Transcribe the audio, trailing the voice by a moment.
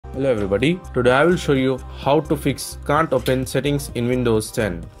Hello everybody, today I will show you how to fix can't open settings in Windows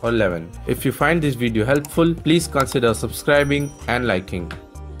 10 or 11. If you find this video helpful, please consider subscribing and liking.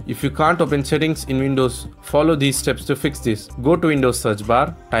 If you can't open settings in Windows, follow these steps to fix this. Go to Windows search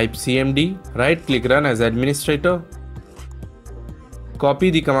bar, type cmd, right click run as administrator, copy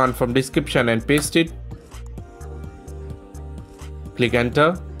the command from description and paste it, click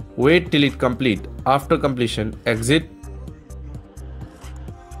enter, wait till it complete. After completion, exit.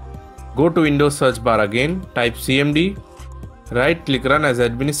 Go to Windows search bar again, type cmd, right click run as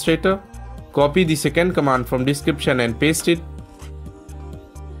administrator, copy the second command from description and paste it,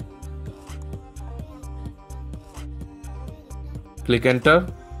 click enter,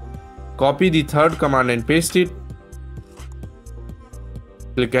 copy the third command and paste it,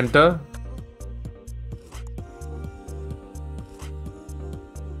 click enter,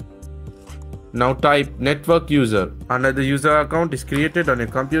 now type network user. Another user account is created on your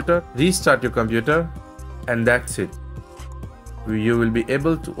computer. Restart your computer and that's it. You will be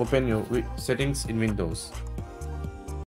able to open your settings in Windows.